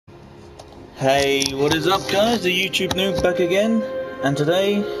Hey, what is up guys? The YouTube noob back again, and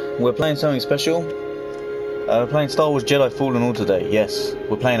today we're playing something special. We're playing Star Wars Jedi Fallen Order today. Yes,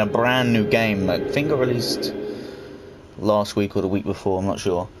 we're playing a brand new game. I think it released last week or the week before, I'm not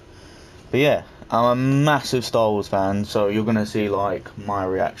sure. But yeah, I'm a massive Star Wars fan, so you're gonna see like my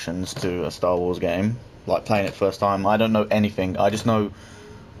reactions to a Star Wars game, like playing it first time. I don't know anything. I just know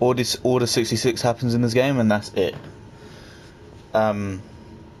Order 66 happens in this game, and that's it.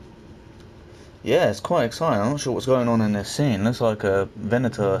 Yeah, it's quite exciting. I'm not sure what's going on in this scene. Looks like a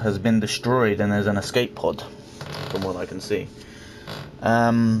Venator has been destroyed and there's an escape pod, from what I can see.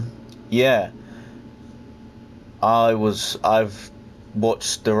 Yeah. I've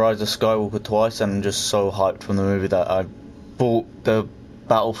watched The Rise of Skywalker twice and I'm just so hyped from the movie that I bought the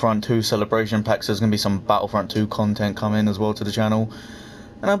Battlefront 2 celebration packs. There's going to be some Battlefront 2 content coming as well to the channel.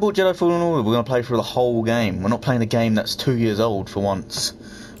 And I bought Jedi Fallen Order. We're going to play through the whole game. We're not playing a game that's 2 years old for once.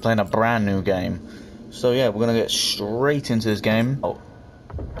 Playing a brand new game. So yeah, we're gonna get straight into this game. Oh,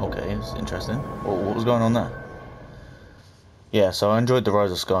 okay, it's interesting. What was going on there? Yeah, so I enjoyed The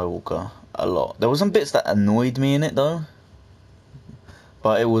Rise of Skywalker a lot. There were some bits that annoyed me in it though,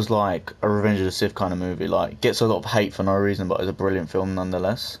 but it was like a Revenge of the Sith kind of movie. Like, gets a lot of hate for no reason, but it's a brilliant film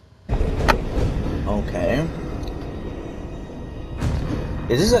nonetheless. Okay.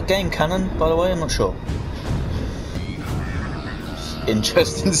 Is this a game canon, by the way? I'm not sure.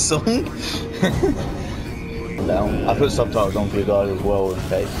 Interesting song. I put subtitles on for you guys as well in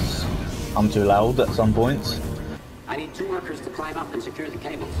case I'm too loud at some points. I need 2 workers to climb up and secure the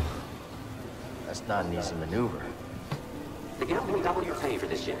cables. That's not an easy maneuver. The Guild will double your pay for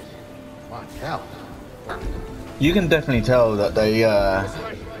this shift. Wow, Cal. You can definitely tell that they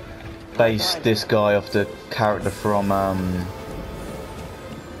based this guy off the character from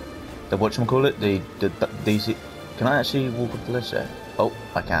the whatchamacallit, the DC. Can I actually walk up the list there? Oh,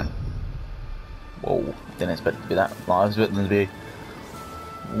 I can. Whoa, didn't expect it to be that. I was expecting it to be.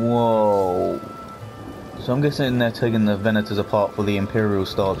 Whoa. So I'm guessing they're taking the Venators apart for the Imperial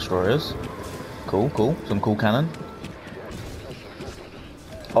Star Destroyers. Cool, cool. Some cool cannon.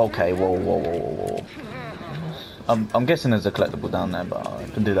 Okay, whoa. I'm guessing there's a collectible down there, but I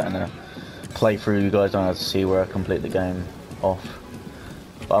can do that in a playthrough. You guys don't have to see where I complete the game off.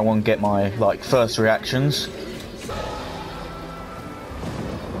 But I want to get my like first reactions.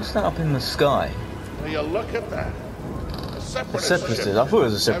 What's that up in the sky? Will you look at that? A Separatist. I thought it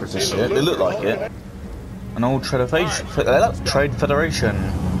was a separatist ship. It looked like it. An old Trade Federation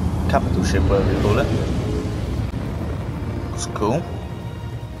capital ship, whatever you call it. It's cool.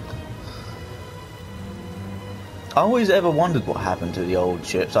 I always ever wondered what happened to the old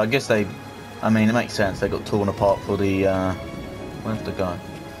ships. I guess I mean, it makes sense. They got torn apart for the, where's the guy?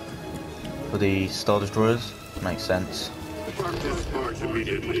 For the Star Destroyers. Makes sense. Park this barge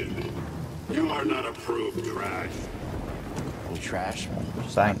immediately. You are not approved trash. You trash?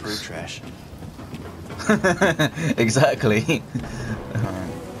 Just Thanks. approved trash. Exactly.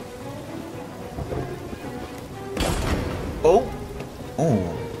 Oh! I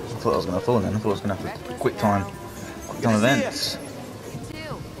thought I was gonna fall then. I thought I was gonna have to quick time events.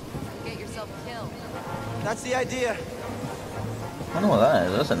 Get yourself killed. That's the idea. I know what that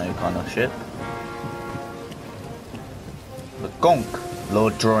is. That's a new kind of ship. The Gonk,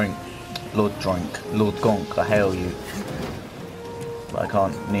 Lord Gonk, I hail you. But I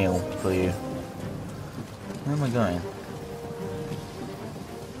can't kneel for you. Where am I going?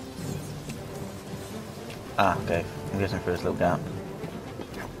 Ah, okay. I'm guessing through this little gap.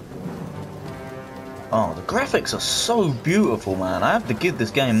 Oh, the graphics are so beautiful, man. I have to give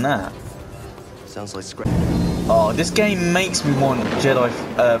this game that. Sounds like scrap. Oh, this game makes me want Jedi,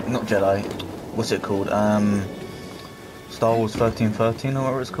 not Jedi, what's it called? Star Wars 1313 or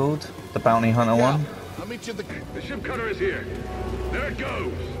whatever it's called? The Bounty Hunter one? I'll meet you at the ship cutter is here. There it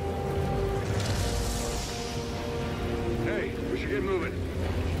goes. Hey, we should get moving.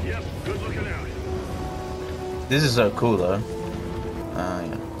 Yep, good looking out. This is so cool though.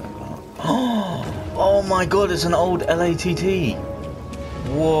 Yeah. Oh my god, it's an old LATT.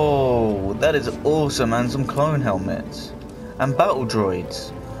 Whoa, that is awesome, and some clone helmets. And battle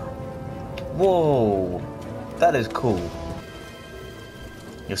droids. Whoa, that is cool.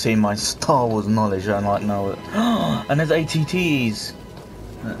 You're seeing my Star Wars knowledge, I like know it. And there's ATTs.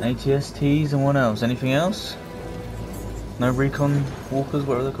 ATSTs and what else? Anything else? No recon walkers,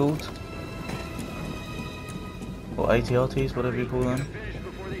 what are they called? Or ATRTs, whatever you call them.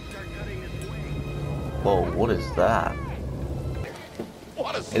 Whoa, what is that?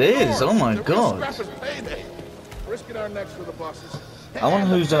 It is, oh my god. I wonder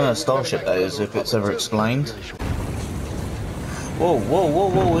whose starship that is, if it's ever explained. Whoa, whoa, whoa,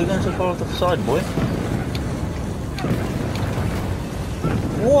 whoa, we're going so far off the side, boy.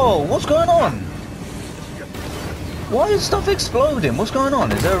 Whoa, what's going on? Why is stuff exploding? What's going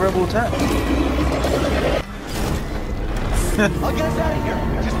on? Is there a rebel attack? I'll get us out of here.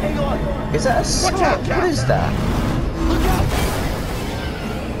 Just hang on. Is that a Sarlacc? What is that? Look out.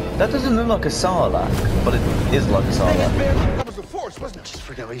 That doesn't look like a Sarlacc, but it is like a Sarlacc. That was the Force, wasn't it? Just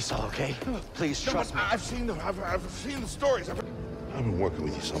forget what you saw, okay? Please No, trust me. I've seen the stories. I've been working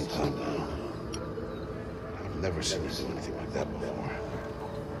with you some time now. I've never seen you do anything like that before.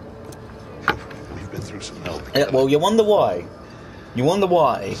 We've been through some hell together. Yeah, well, you wonder why. You wonder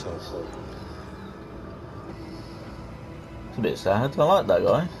why. It's a bit sad. I like that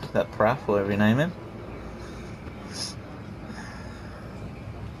guy. That Prath, whatever you name him.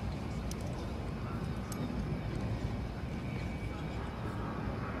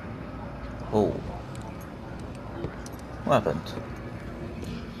 Oh. What happened?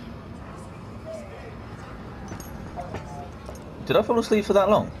 Did I fall asleep for that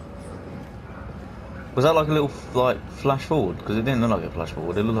long? Was that like a little flash forward? Because it didn't look like a flash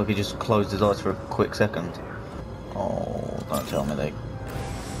forward. It looked like he just closed his eyes for a quick second. Oh, don't tell me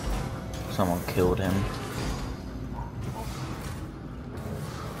someone killed him.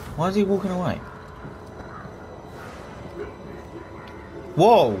 Why is he walking away?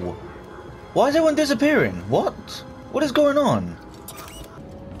 Whoa! Why is everyone disappearing? What? What is going on?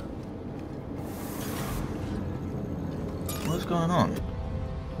 What's going on?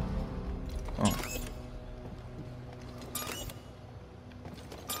 Oh.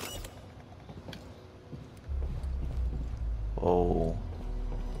 Oh.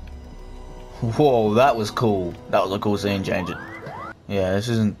 Whoa, that was cool. That was a cool scene change. Yeah, this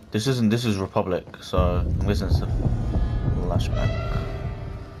is Republic, so I'm guessing it's a flashback.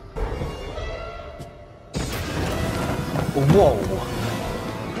 Whoa!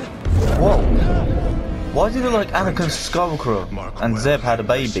 Whoa! Why does he look like Anakin Skywalker and Zeb had a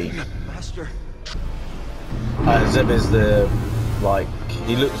baby? Master. Zeb is the,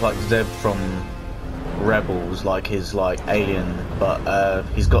 he looks like Zeb from Rebels, like his alien, but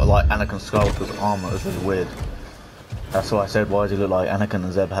he's got Anakin Skywalker's armor. It's really weird. That's why I said, why does he look like Anakin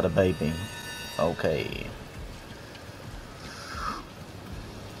and Zeb had a baby? Okay.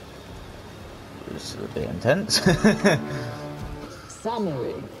 This is a bit intense.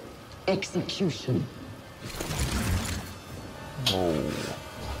 Summary. Execution. Oh.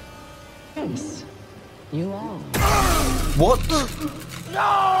 Yes. You are. What?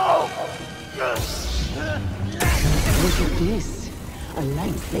 No! Look at this. A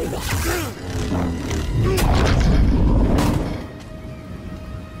lightsaber.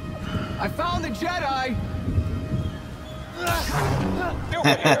 I found the Jedi.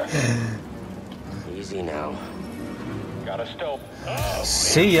 Easy now. Got a stope.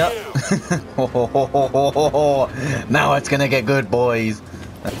 See ya. Now it's gonna get good, boys.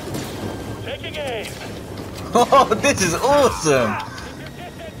 Taking aim. Oh, this is awesome.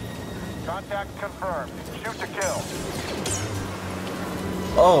 Contact confirmed. Shoot to kill.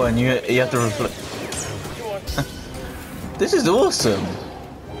 Oh, and you have to reflect. This is awesome.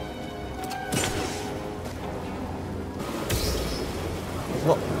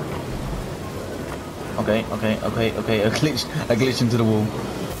 What? Okay. I glitch into the wall.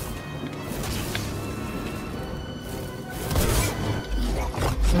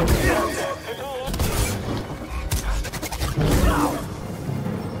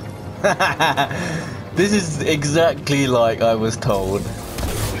 This is exactly like I was told.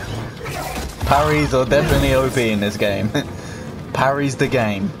 Parries are definitely OP in this game. Parries the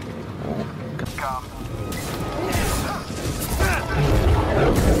game.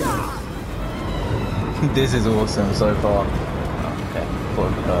 This is awesome so far. Okay,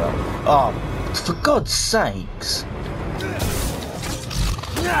 thought it would go up. Oh, for God's sakes!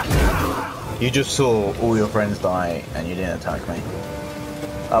 You just saw all your friends die and you didn't attack me.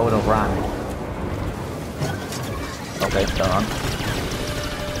 I would have ran. Okay, go on.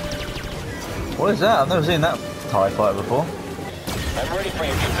 What is that? I've never seen that TIE fighter before. I'm ready for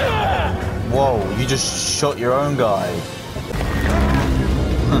you. Whoa, you just shot your own guy.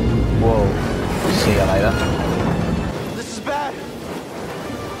 Whoa. See you later. This is bad.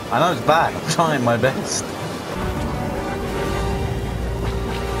 I know it's bad. I'm trying my best.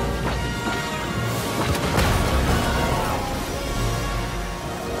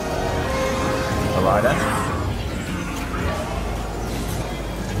 Alright then.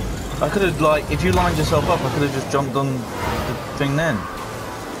 I could have, if you lined yourself up, I could have just jumped on the thing then.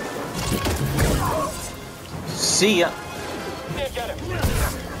 See ya.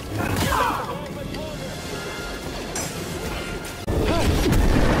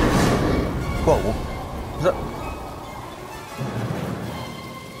 Whoa,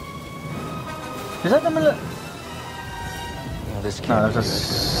 is that the military? No, this No, can't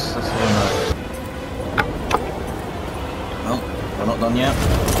that's no, we're not done yet.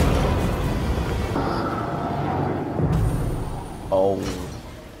 Oh,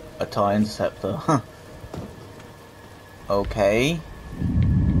 a TIE interceptor. Huh. Okay.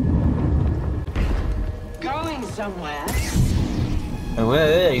 Going somewhere? Well,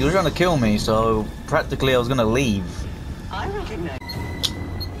 yeah, you were trying to kill me, so practically I was gonna leave. I recognize.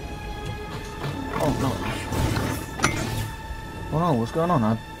 Oh no. Oh no, what's going on?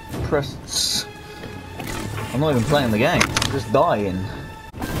 I pressed. I'm not even playing the game, I'm just dying.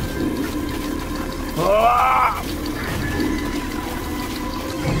 Ah!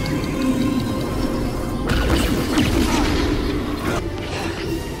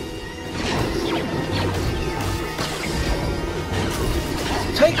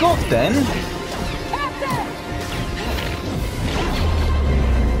 Take off then!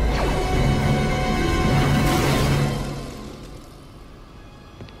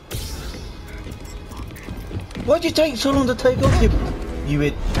 Why'd you take so long to take off, you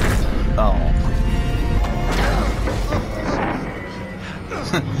it? Oh.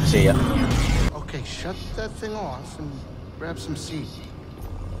 See ya. Okay, shut that thing off and grab some seed.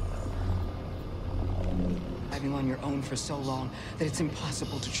 Driving on your own for so long that it's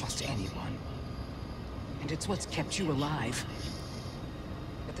impossible to trust anyone. And it's what's kept you alive.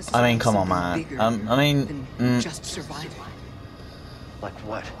 But this is I mean, about come on, something man. bigger I mean, than just surviving. Like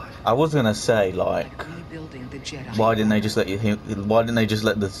what? I was gonna say like, Like rebuilding the Jedi. why didn't they just let you? Why didn't they just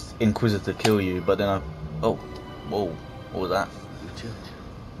let the Inquisitor kill you? But then oh, whoa, what was that? You too.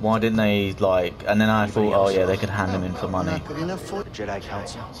 Why didn't they like? And then I thought, oh yeah, they could hand him in for money. Not good enough for The Jedi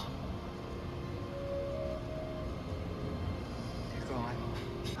Council. They're gone.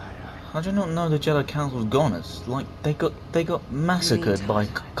 How do you not know the Jedi Council's gone? It's like they got massacred by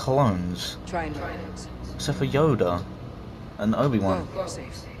clones, Try and find it. except for Yoda and Obi-Wan, Go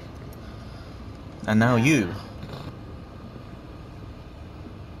safe. and now you.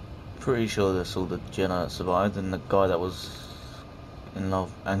 Pretty sure that's all the Jedi that survived, and the guy that was in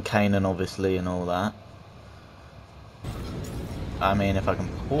love, and Kanan obviously, and all that. I mean, if I can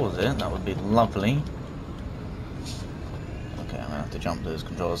pause it, that would be lovely. Okay, I'm gonna have to jump to this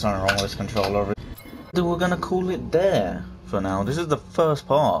controller. There's something wrong with this controller. We're gonna call it there for now. This is the first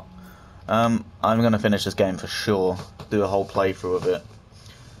part. I'm gonna finish this game for sure. Do a whole playthrough of it.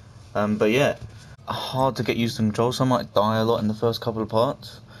 But yeah, hard to get used to controls, so I might die a lot in the first couple of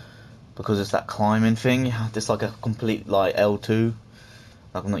parts because it's that climbing thing. You have this like a complete like L2.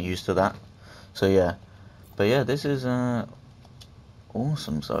 Like I'm not used to that. So yeah, but yeah, this is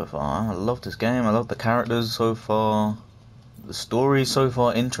awesome so far. I love this game. I love the characters so far. The story so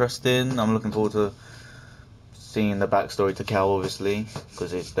far interesting. I'm looking forward to seeing the backstory to Cal, obviously,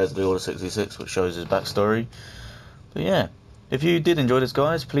 because there's the Order 66, which shows his backstory. But yeah, if you did enjoy this,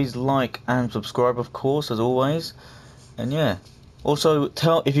 guys, please like and subscribe, of course, as always. And yeah, also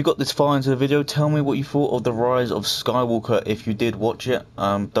if you got this far into the video, tell me what you thought of the Rise of Skywalker if you did watch it.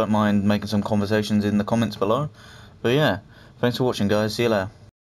 Don't mind making some conversations in the comments below. But yeah, thanks for watching, guys. See you later.